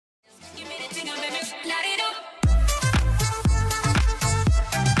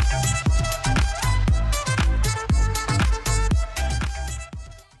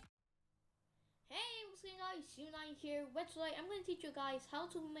you guys how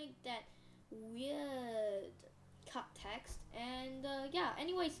to make that weird cut text. And yeah,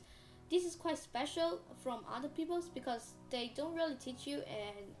 anyways, this is quite special from other people's because they don't really teach you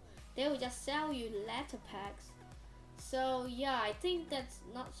and they will just sell you letter packs. So yeah, I think that's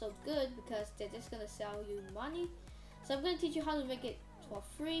not so good because they're just gonna sell you money. So I'm gonna teach you how to make it for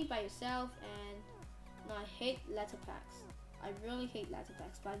free by yourself. And no, I hate letter packs. I really hate letter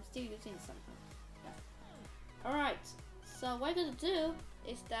packs, but I'm still using it sometimes. Yeah. Alright, so what you're gonna do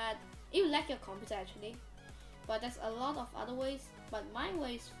is that you like your computer actually, but there's a lot of other ways, but my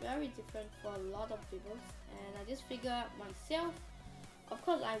way is very different for a lot of people, and I just figure out myself. Of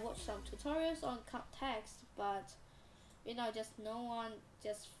course I watched some tutorials on cut text, but you know, just no one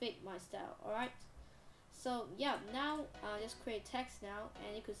just fit my style. Alright, so yeah, now just create text now,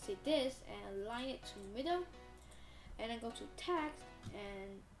 and you could see this and align it to middle, and then go to text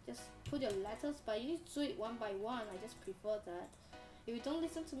and just put your letters, but you need to do it one by one. I just prefer that. If you don't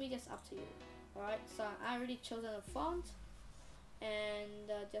listen to me, just up to you. Alright, so I already chosen a font,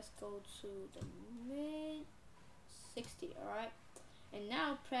 and just go to the mid 60. Alright, and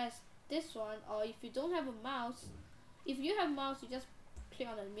now press this one, or if you don't have a mouse, if you have a mouse, you just click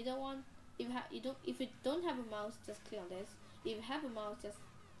on the middle one. If you don't have a mouse, just click on this. If you have a mouse, just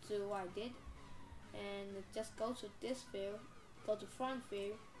do what I did, and just go to this view, go to front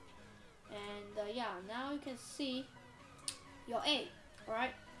view, and yeah, now you can see your A.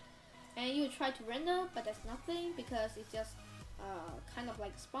 Alright, and you try to render, but there's nothing because it's just kind of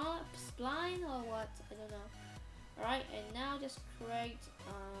like spline or what, I don't know. Alright, and now just create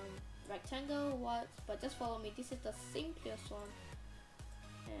rectangle, but just follow me. This is the simplest one,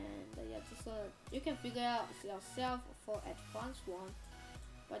 and yeah, just you can figure out yourself for advanced one,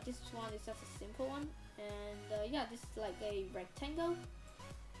 but this one is just a simple one. And yeah, this is like a rectangle,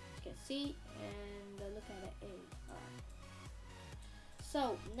 you can see, and look at the A. Alright,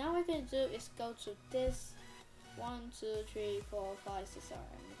 so now what we're gonna do is go to this 1, 2, 3, 4, 5, 6. Sorry,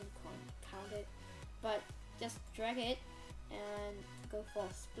 I'm not gonna count it, but just drag it and go for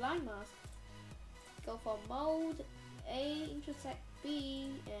spline mask, go for mode A intersect B,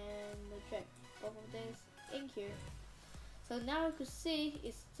 and drag both of this in here. So now you can see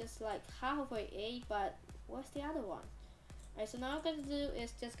it's just like halfway A, but what's the other one? Alright, so now what I'm gonna do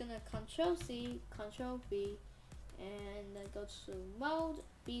is just gonna Control C, Control V, and then go to mode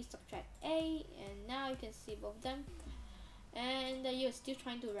B subtract A, and now you can see both of them. And you're still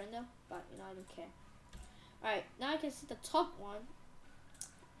trying to render, but you know, I don't care. Alright, now you can see the top one.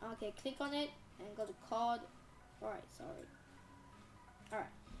 Okay, click on it and go to code. Alright, sorry. Alright,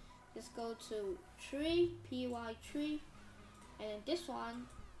 just go to tree, py tree, and then this one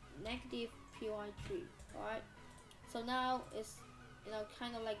negative py tree. Alright, so now it's, you know,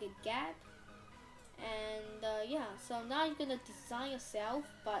 kind of like a gap. And yeah, so now you're gonna design yourself,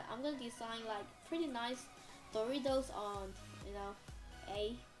 but I'm gonna design like pretty nice Doritos on, you know,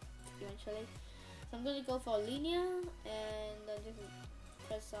 A eventually. So I'm gonna go for linear, and just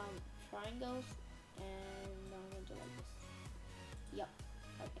press some triangles, and I'm gonna do like this. Yup.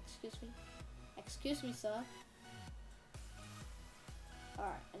 Excuse me, sir.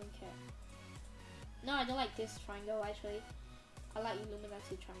 Alright, I don't care. No, I don't like this triangle actually. I like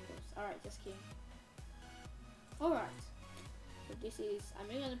Illuminati triangles. Alright, just kidding. Alright, so this is, I'm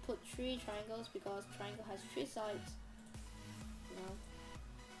really gonna put 3 triangles because triangle has 3 sides, you know.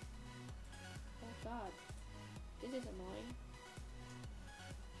 Oh god, this is annoying.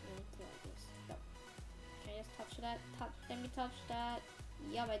 Like this. Go. Can I just touch that? Let me touch that.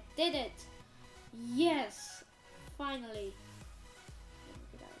 Yup, I did it! Yes! Finally!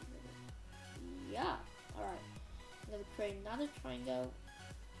 Yeah, alright. I'm gonna create another triangle.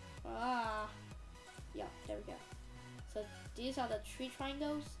 Yeah, there we go. So these are the 3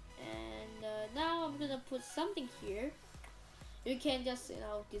 triangles, and now I'm gonna put something here. You can just, you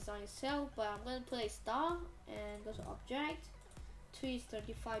know, design yourself, but I'm gonna put a star and go to object. 2 is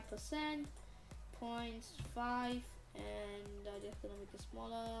 35%, 0.5, and just gonna make it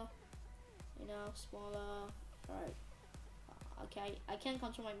smaller, you know, smaller. Alright. Okay, I can't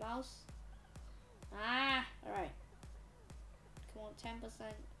control my mouse. Alright. Come on,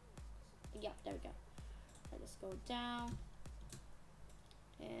 10%. Yep, there we go. Let's go down,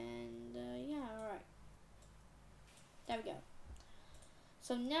 and yeah, alright, there we go.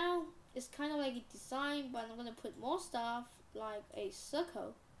 So now it's kind of like a design, but I'm gonna put more stuff like a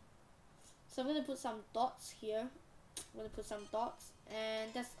circle. So I'm gonna put some dots here. I'm gonna put some dots,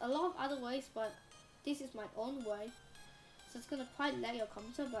 and there's a lot of other ways, but this is my own way. So it's gonna quite lag your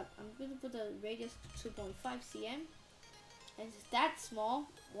computer, but I'm gonna put the radius to 2.5 cm, and it's that small.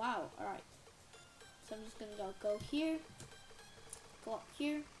 Wow, alright. So I'm just gonna go here, go up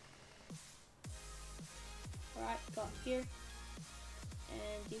here. Alright, go up here.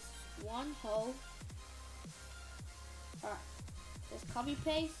 And this one hole. Alright, just copy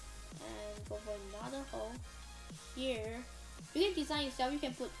paste and go for another hole here. You can design yourself, you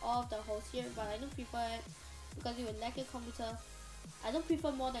can put all of the holes here, but I don't prefer it because it will lag your computer. I don't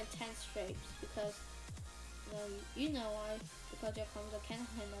prefer more than 10 shapes because you know why, because your computer can't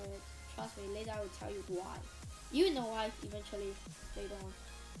handle it. Trust me, later I will tell you why. You know why eventually later on.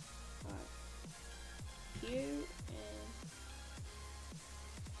 Alright, here and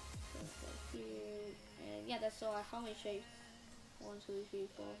here, and yeah, that's all. How many shapes? 1, 2, 3,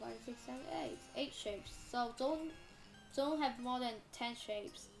 4, 5, 6, 7, 8. 8 shapes. So don't have more than 10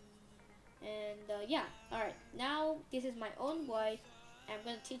 shapes. And yeah, alright, now this is my own way. I'm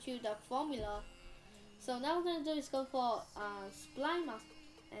gonna teach you the formula. So now what we're gonna do is go for spline mask,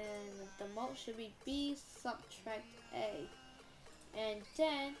 and the mode should be B subtract A. And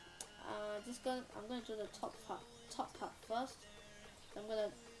then I'm gonna do the top part first. So I'm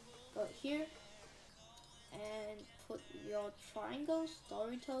gonna go here and put your triangles,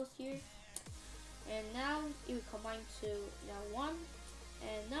 storytels here. And now it will combine to one.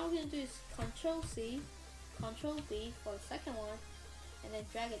 And now we're gonna do is Control C, Control V for the second one, and then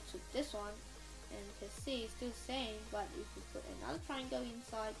drag it to this one. And you can see it's still the same, but if you put another triangle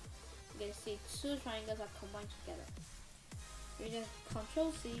inside, you can see two triangles are combined together. You just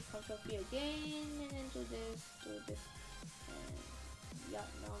Control C, Control V again, and then do this, and yeah,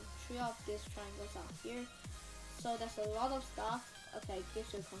 now 3 of these triangles are here. So that's a lot of stuff. Okay,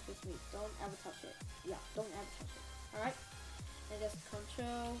 this will confuse me. Don't ever touch it. Yeah, don't ever touch it. Alright? And just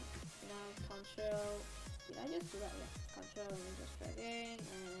Control, Control. Did I just do that? Yeah, Control, and just drag in,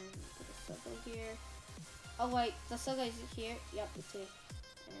 and put a circle here. Oh wait, the circle is here. Yep, it's here.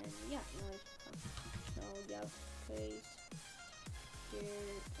 And yeah, now Control, yep, paste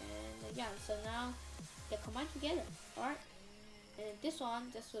here, and yeah, so now they're combined together. Alright? And this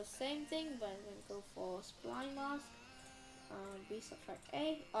one, just the same thing, but I'm gonna go for spline mask. B subtract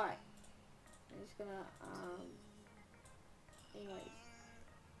A. Alright. I'm just gonna anyways.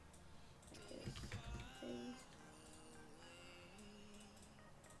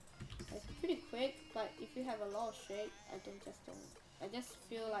 It's pretty quick, but if you have a lot of shape, I just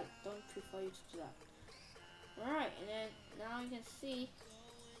feel like don't prefer you to do that. Alright, and then now you can see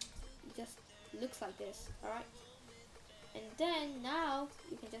it just looks like this. Alright. And then now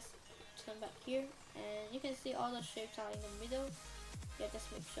you can just turn back here, and you can see all the shapes are in the middle. Yeah,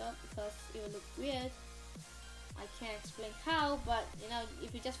 just make sure, because it will look weird. I can't explain how, but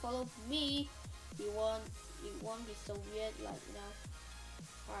if you just follow me, it won't be so weird, like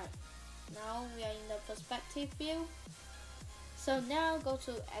Alright, now we are in the perspective view. So now go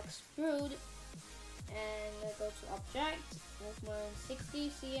to extrude and go to object, movement 60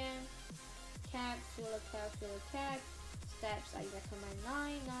 cm, cap, filler cap, steps I recommend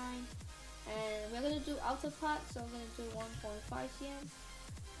 9, and we're gonna do outer part, so I'm gonna do 1.5 cm,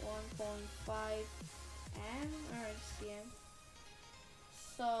 1.5 cm.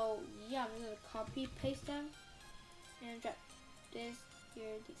 So yeah, I'm gonna copy paste them and drag this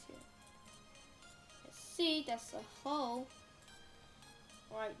here, this here. Let's see, that's a hole.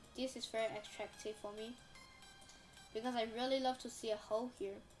 Alright, this is very attractive for me because I really love to see a hole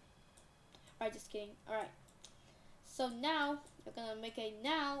here. Alright, just kidding. Alright. So now we're gonna make a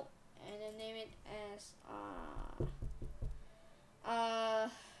now and then name it as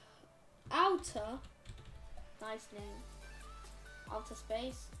outer. Nice name. Outer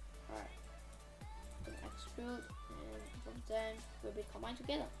space. Alright. Then extrude, and both of them will be combined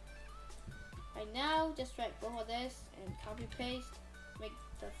together. Right now, just drag both of this and copy paste. Make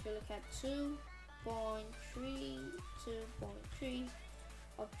the filler cap 2.3, 2.3,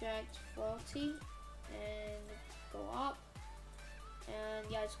 object 40, and go up. And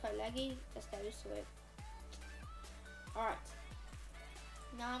yeah, it's quite laggy, just get used to it. Alright,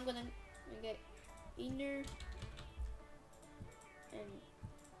 now I'm gonna make it inner and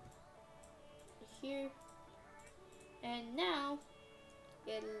here, and now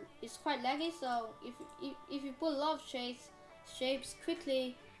it's quite laggy, so if you put a lot of shapes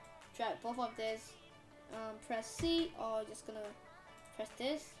quickly, drag both of this, press C, or just gonna press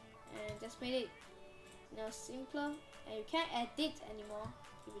this and just make it simpler, and you can't edit anymore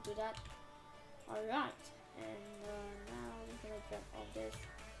if you do that. Alright, and now we're gonna drag all this.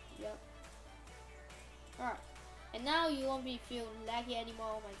 Yep. Alright, and now you won't be feel laggy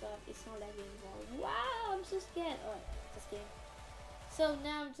anymore. Oh my god, it's not laggy anymore. Wow, I'm so scared. Alright, just kidding. So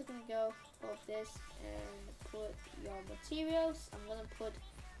now I'm just gonna go of this and put your materials. I'm gonna put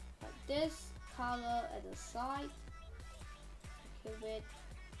like this color at the side. a little bit,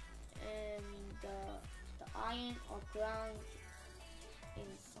 and the iron or ground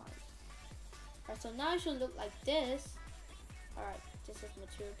inside. Alright, so now it should look like this. Alright, this is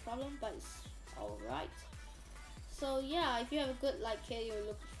material problem, but it's alright. So yeah, if you have a good light kit, it will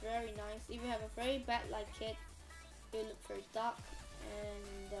look very nice. If you have a very bad light kit, it will look very dark.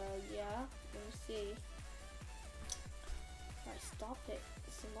 And yeah, let me see. Alright, stop it.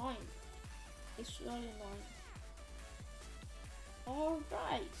 It's annoying. It's really annoying.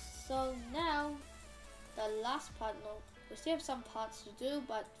 Alright, so now the last part. No, we still have some parts to do,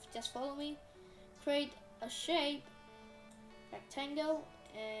 but just follow me. Create a shape, rectangle,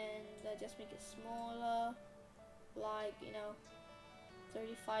 and just make it smaller, like, you know,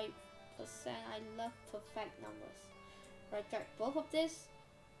 35%. I love perfect numbers. Right, drag both of this.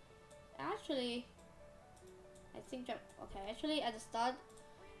 Actually, I think drag. Okay, actually at the start,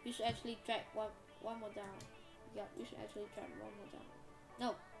 you should actually drag one more down. Yeah, you should actually drag one more down.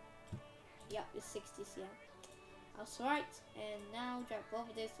 No. Yeah, it's 60 cm. I was right. And now drag both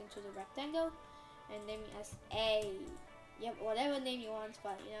of this into the rectangle and name it as A. Yep, whatever name you want,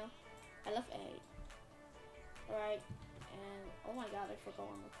 but you know, I love A. Alright, and oh my god, I forgot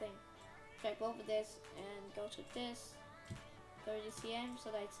one more thing. Drag both of this and go to this 30 cm so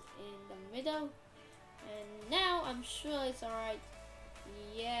that it's in the middle. And now I'm sure it's alright.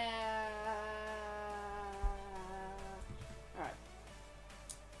 Yeah. Alright.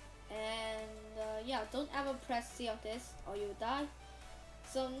 And yeah, don't ever press C on this or you'll die.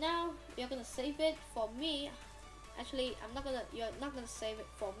 So now we're gonna save it. For me, actually you're not gonna save it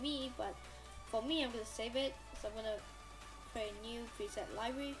for me, but for me I'm gonna save it. So I'm gonna create a new preset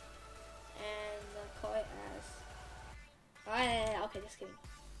library and call it as okay, just kidding.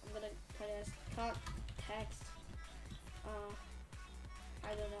 I'm gonna call it as cut text. I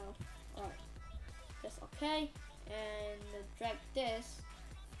don't know. Alright, just okay, and drag this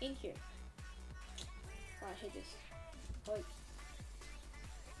in here. Alright, hit this. Wait.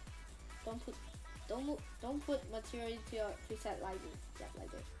 Don't put material into your preset library. Yeah,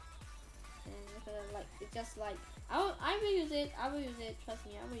 like this. And we're gonna like it's just like I will use it. Trust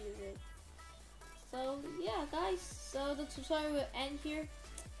me, I will use it. So yeah, guys. So the tutorial will end here.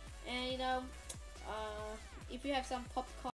 And you know, if you have some popcorn